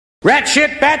Rat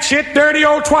shit, bat shit, dirty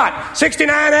old twat. 69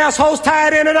 assholes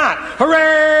tied in a knot.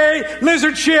 Hooray!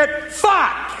 Lizard shit,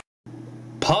 fuck!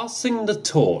 Passing the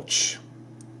Torch.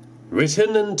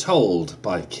 Written and told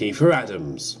by Kiefer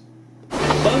Adams.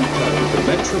 Boko, the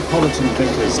Metropolitan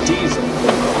Vickers diesel,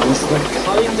 was the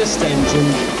kindest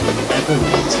engine ever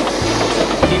met.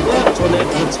 He worked on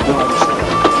Edward's branch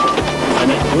line. When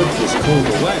Edward was called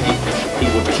away, he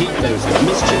would keep those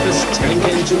mischievous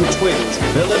tank-engine twins,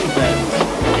 Bill and Ben,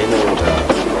 in order.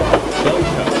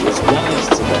 Boko was wise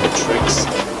to their tricks,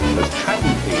 but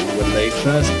hadn't been when they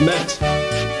first met.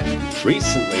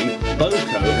 Recently,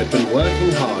 Boko had been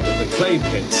working hard at the clay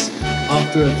pits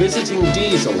after a visiting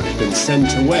diesel had been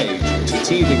sent away due to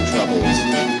teething troubles.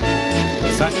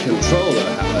 The Fat Controller,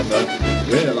 however,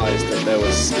 realised that there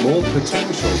was more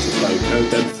potential to Boko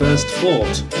than first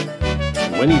thought.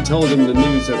 When he told him the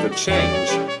news of a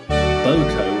change,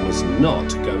 Boko was not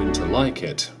going to like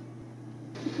it.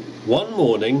 One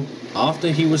morning, after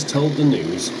he was told the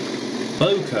news,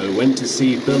 Boko went to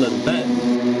see Bill and Ben,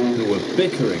 who were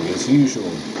bickering as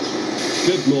usual.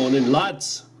 "Good morning,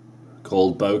 lads,"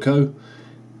 called Boko.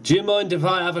 "Do you mind if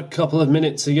I have a couple of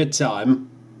minutes of your time?"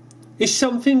 "Is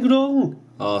something wrong?"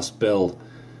 asked Bill.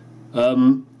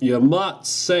 You might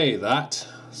say that,"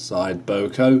 sighed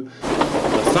Boko.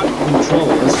 "The Fat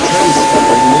Controller's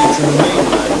transferring me to the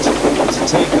mainland to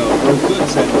take over a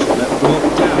goods engine that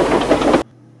broke down."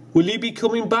 "Will you be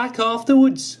coming back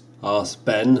afterwards?" asked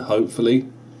Ben, hopefully.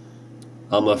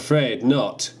 "I'm afraid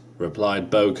not," replied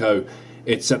Boko.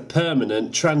 "It's a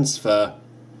permanent transfer.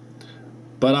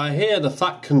 But I hear the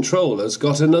Fat Controller's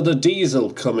got another diesel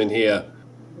coming here.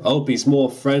 Hope he's more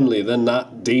friendly than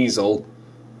that diesel."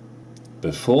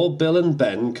 Before Bill and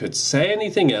Ben could say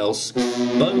anything else,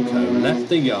 Boko left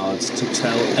the yards to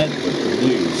tell Edward the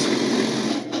news.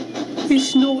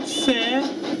 "It's not fair,"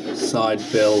 sighed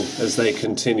Bill as they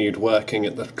continued working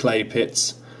at the clay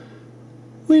pits.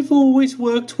 "We've always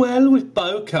worked well with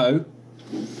Boko.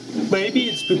 Maybe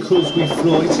it's because we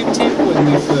frightened him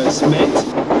when we first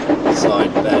met,"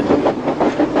 sighed Ben.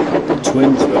 The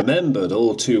twins remembered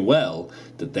all too well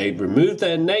that they'd removed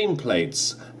their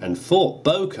nameplates and thought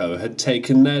Boko had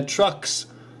taken their trucks.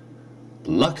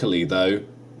 Luckily, though,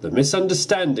 the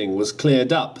misunderstanding was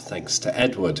cleared up thanks to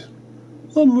Edward.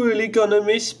 "I'm really gonna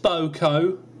miss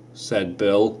Boko," said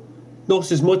Bill.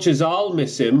 "Not as much as I'll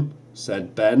miss him,"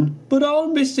 said Ben. "But I'll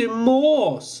miss him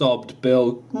more," sobbed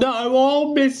Bill. "No,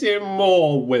 I'll miss him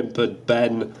more," whimpered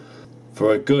Ben.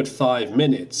 For a good 5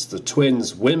 minutes the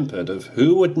twins whimpered of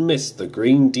who would miss the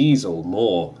green diesel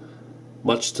more,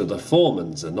 much to the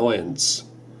foreman's annoyance.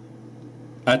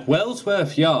 At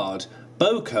Wellsworth Yard,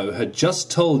 Boko had just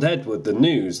told Edward the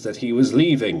news that he was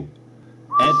leaving.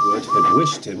 Edward had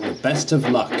wished him the best of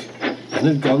luck and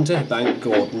had gone to thank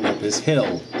Gordon up his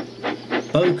hill.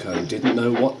 Boko didn't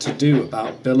know what to do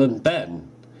about Bill and Ben.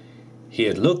 He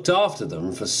had looked after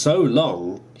them for so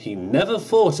long, he never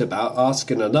thought about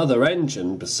asking another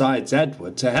engine besides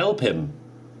Edward to help him.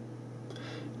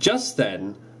 Just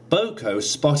then, Boko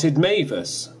spotted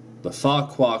Mavis, the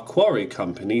Farquhar Quarry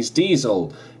Company's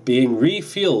diesel, being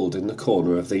refuelled in the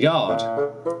corner of the yard.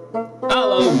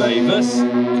 "Hello, Mavis,"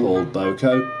 called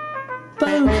Boko.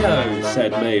 "Boko,"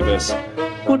 said Mavis,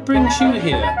 "what brings you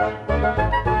here?"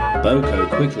 Boko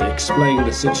quickly explained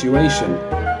the situation.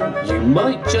 "You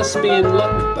might just be in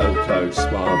luck, Boko,"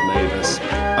 smiled Mavis.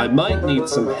 "I might need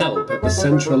some help at the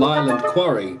Central Island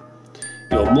Quarry.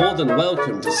 You're more than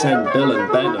welcome to send Bill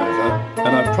and Ben over,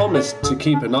 and I promised to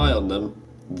keep an eye on them."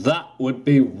 "That would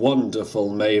be wonderful,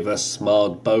 Mavis,"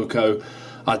 smiled Boko.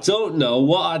 "I don't know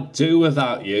what I'd do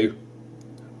without you."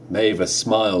 Mavis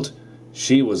smiled.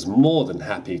 She was more than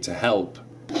happy to help.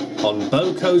 On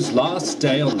Boko's last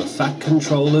day on the Fat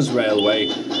Controller's railway,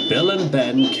 Bill and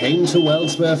Ben came to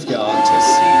Wellsworth Yard to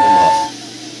see him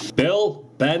off. "Bill,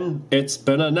 Ben, it's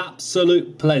been an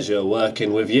absolute pleasure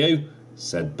working with you,"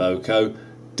 said Boko,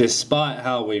 "despite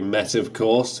how we met, of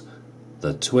course."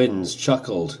 The twins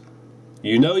chuckled.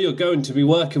 "You know you're going to be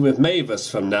working with Mavis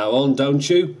from now on, don't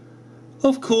you?"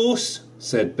 "Of course,"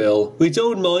 said Bill. "We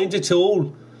don't mind at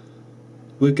all."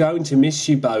 "We're going to miss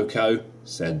you, Boko,"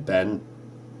 said Ben.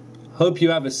 "Hope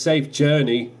you have a safe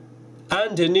journey."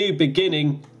 "And a new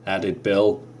beginning," added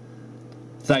Bill.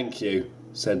 "Thank you,"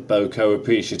 said Boko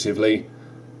appreciatively.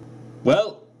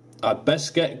 "Well, I'd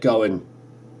best get going.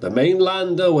 The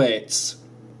mainland awaits."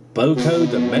 Boko,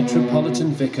 the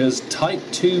Metropolitan Vickers Type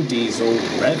 2 diesel,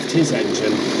 revved his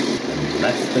engine and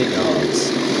left the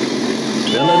yards.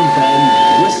 Bill and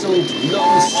Ben whistled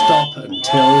non-stop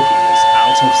until he was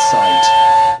out of sight.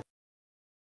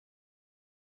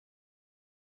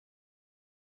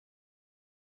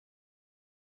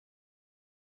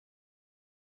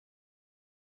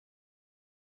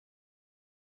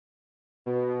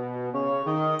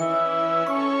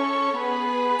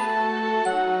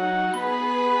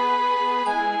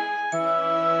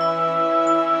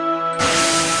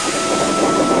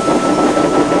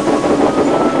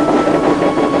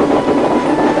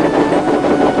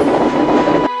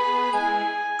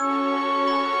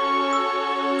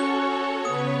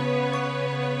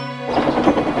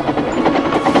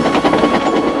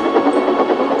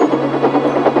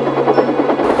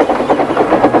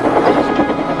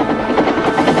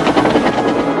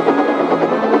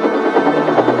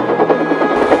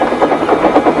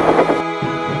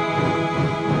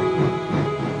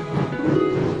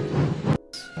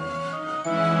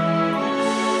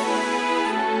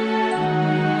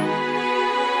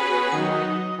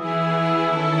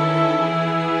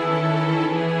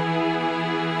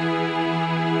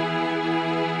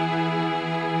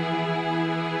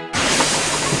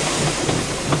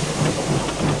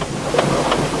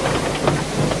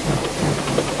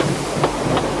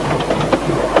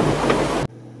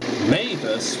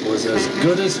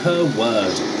 good as her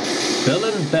word. Bill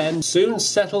and Ben soon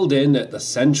settled in at the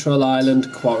Central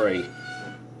Island quarry.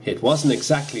 It wasn't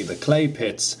exactly the clay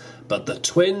pits, but the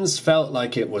twins felt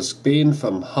like it was being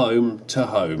from home to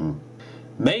home.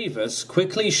 Mavis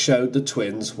quickly showed the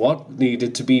twins what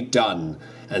needed to be done,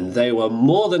 and they were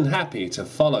more than happy to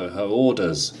follow her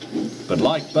orders. But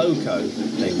like Boko,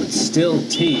 they would still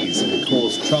tease and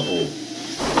cause trouble,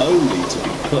 only to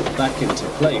be put back into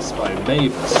place by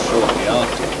Mavis shortly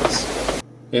afterwards.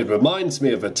 It reminds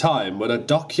me of a time when a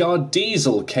dockyard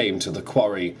diesel came to the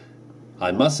quarry.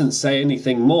 I mustn't say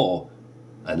anything more,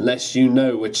 unless you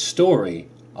know which story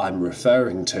I'm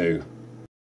referring to.